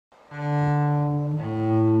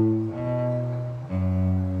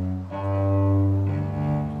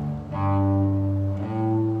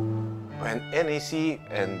MEC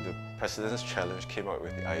and the President's Challenge came up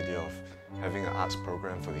with the idea of having an arts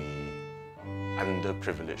program for the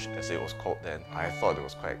underprivileged, as it was called then. I thought it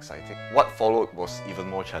was quite exciting. What followed was even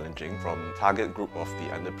more challenging. From target group of the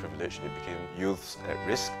underprivileged, it became youths at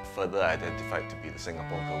risk, further identified to be the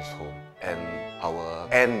Singapore Girls' Home. And our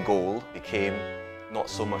end goal became not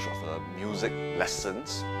so much of a music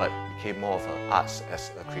lessons, but became more of an arts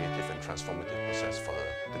as a creative and transformative process for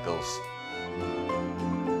the girls.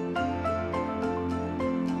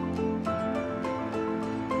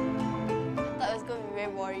 I thought it was going to be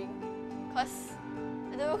very boring, because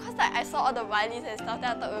I saw all the violins and stuff,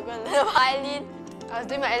 then I thought we were going to learn violin. I was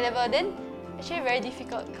doing my A-level, then actually very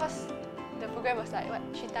difficult, because the program was like, what,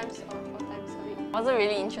 3 times or 4 times a week. I wasn't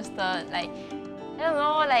really interested, like, I don't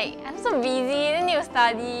know, like, I'm so busy, then need to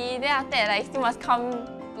study, then after that, like, still must come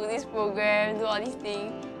to this program, do all these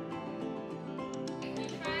things.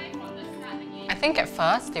 I think at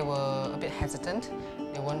first they were a bit hesitant.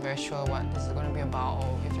 They weren't very sure what this is going to be about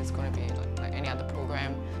or if it's going to be like any other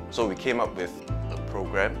program. So we came up with a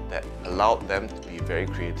program that allowed them to be very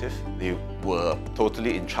creative. They were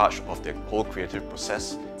totally in charge of their whole creative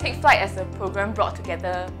process. Take Flight as a program brought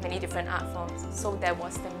together many different art forms. So there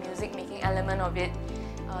was the music making element of it.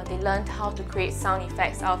 They learned how to create sound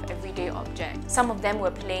effects out of everyday objects. Some of them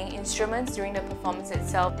were playing instruments during the performance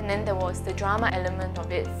itself. And then there was the drama element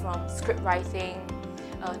of it, from script writing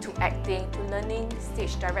to acting, to learning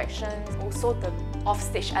stage directions, also the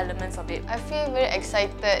off-stage elements of it. I feel very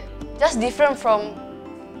excited, just different from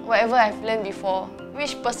whatever I've learned before.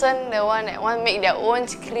 Which person the one that want to make their own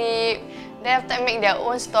script, then after that make their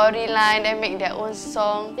own storyline, then make their own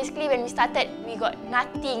song. Basically, when we started, we got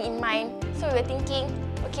nothing in mind. So we were thinking,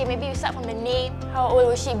 okay, maybe we start from the name. How old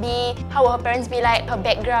will she be? How will her parents be like? Her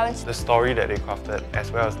backgrounds. The story that they crafted,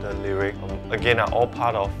 as well as the lyric, again, are all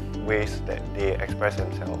part of ways that they express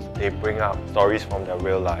themselves. They bring up stories from their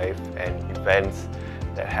real life and events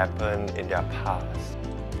that happened in their past.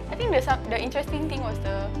 I think the interesting thing was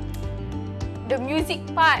the music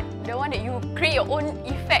part, the one that you create your own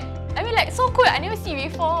effect. I mean, like, so cool, I never see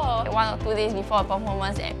before. 1 or 2 days before a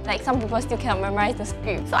performance, like, some people still cannot memorize the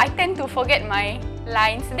script. So I tend to forget my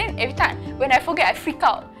lines. Then every time when I forget, I freak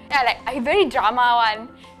out. Yeah, I very drama one.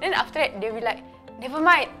 Then after that, they'll be like, never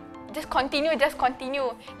mind, just continue, just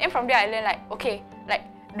continue. Then from there, I learn like, okay, like,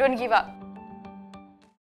 don't give up.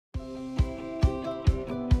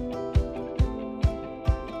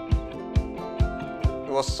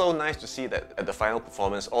 It was so nice to see that at the final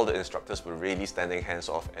performance, all the instructors were really standing hands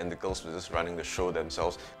off and the girls were just running the show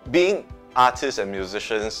themselves. Being artists and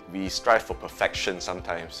musicians, we strive for perfection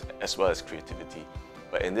sometimes, as well as creativity.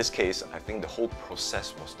 But in this case, I think the whole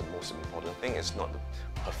process was the most important thing. It's not the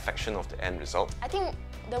perfection of the end result. I think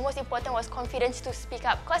the most important was confidence to speak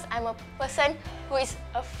up, because I'm a person who is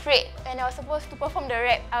afraid. When I was supposed to perform the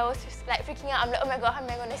rap, I was just like freaking out. I'm like, oh my god, how am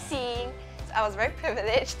I going to sing? I was very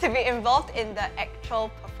privileged to be involved in the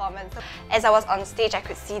actual performance. As I was on stage, I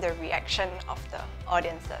could see the reaction of the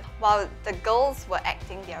audiences. While the girls were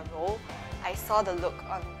acting their role, I saw the look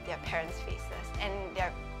on their parents' faces, and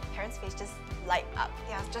their parents' faces just light up.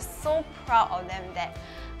 I was just so proud of them that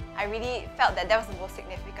I really felt that was the most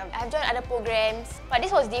significant. I've joined other programs, but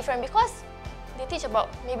this was different because they teach about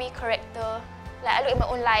maybe character. Like, I look at my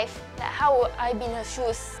own life, like how would I be in her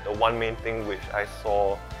shoes? The one main thing which I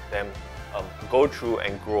saw them go through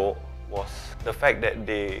and grow was the fact that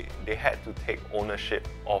they had to take ownership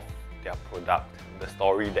of their product, the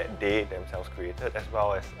story that they themselves created, as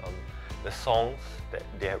well as the songs that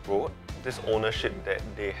they had wrote. This ownership that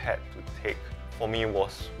they had to take, for me,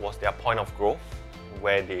 was their point of growth,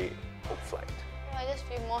 where they took flight. I just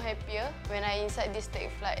feel more happier when I inside this Take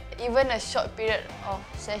Flight. Even a short period of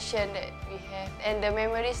session that we have, and the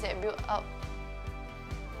memories that built up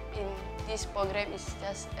in this program is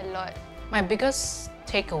just a lot. My biggest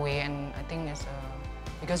takeaway, and I think it's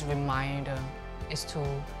a biggest reminder, is to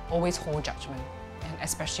always hold judgment. And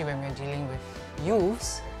especially when we're dealing with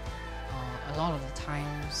youths, a lot of the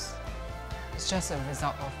times it's just a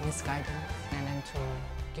result of misguidance, and then to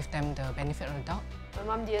give them the benefit of the doubt. My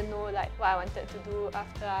mom didn't know like what I wanted to do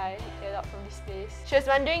after I get out from this place. She was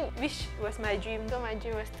wondering which was my dream. So my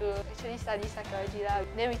dream was to actually study psychology lah.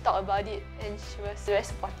 Then we talked about it and she was very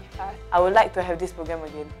supportive. I would like to have this program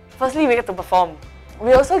again. Firstly, we get to perform.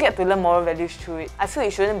 We also get to learn moral values through it. I feel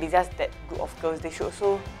it shouldn't be just that group of girls. They should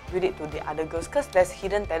also read it to the other girls, because there's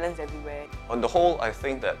hidden talents everywhere. On the whole, I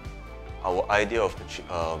think that our idea of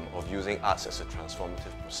using arts as a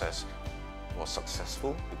transformative process was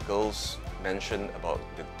successful. The girls mentioned about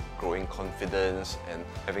the growing confidence and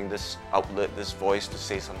having this outlet, this voice to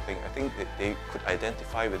say something. I think that they could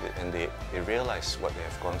identify with it and they realize what they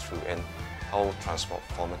have gone through, and how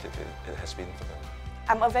transformative it has been for them.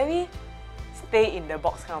 I'm a very stay in the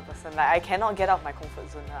box kind of person. Like I cannot get out of my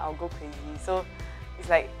comfort zone. I'll go crazy. So it's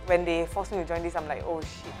like when they force me to join this, I'm like, oh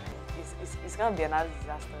shit, man. It's gonna be another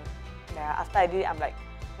disaster. Yeah, after I did it, I'm like,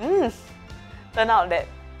 turned out that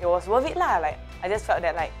it was worth it lah. Like I just felt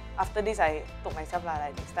that like after this, I told myself lah,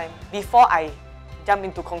 like next time before I jump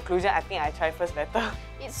into conclusion, I think I try first better.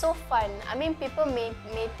 It's so fun. I mean, people may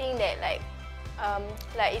think that like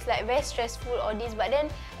it's like very stressful or this, but then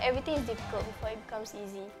everything is difficult before it becomes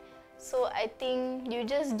easy. So I think you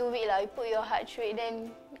just do it lah. You put your heart through it,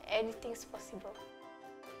 then anything's possible.